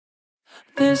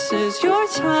This is your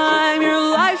time, your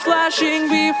life flashing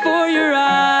before your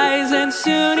eyes, and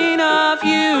soon enough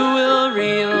you will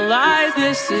realize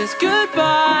this is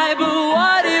goodbye. But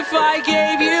what if I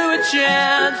gave you a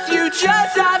chance? You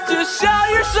just have to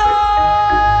sell your soul.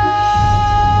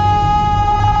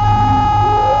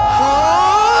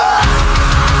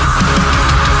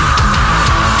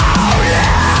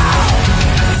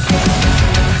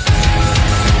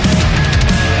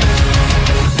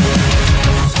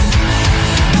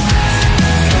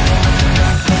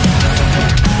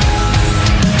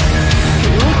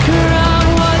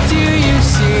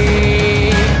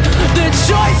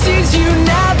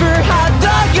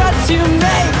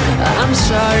 I'm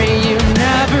sorry you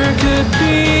never could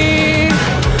be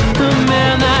the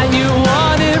man that you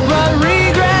wanted, but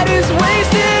regret is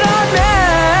wasted on me.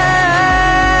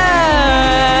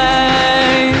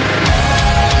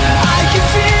 I can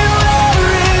feel air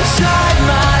inside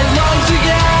my lungs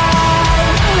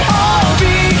again, all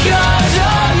because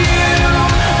of you.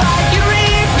 I can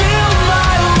rebuild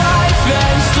my life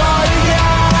and start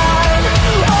again,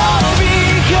 all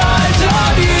because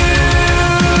of you.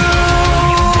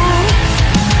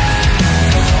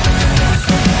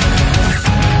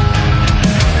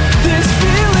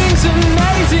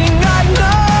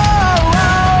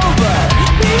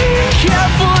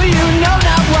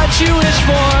 You wish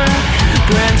for,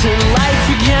 granted life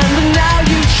again, but now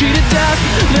you cheated death.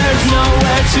 There's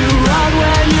nowhere to run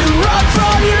when you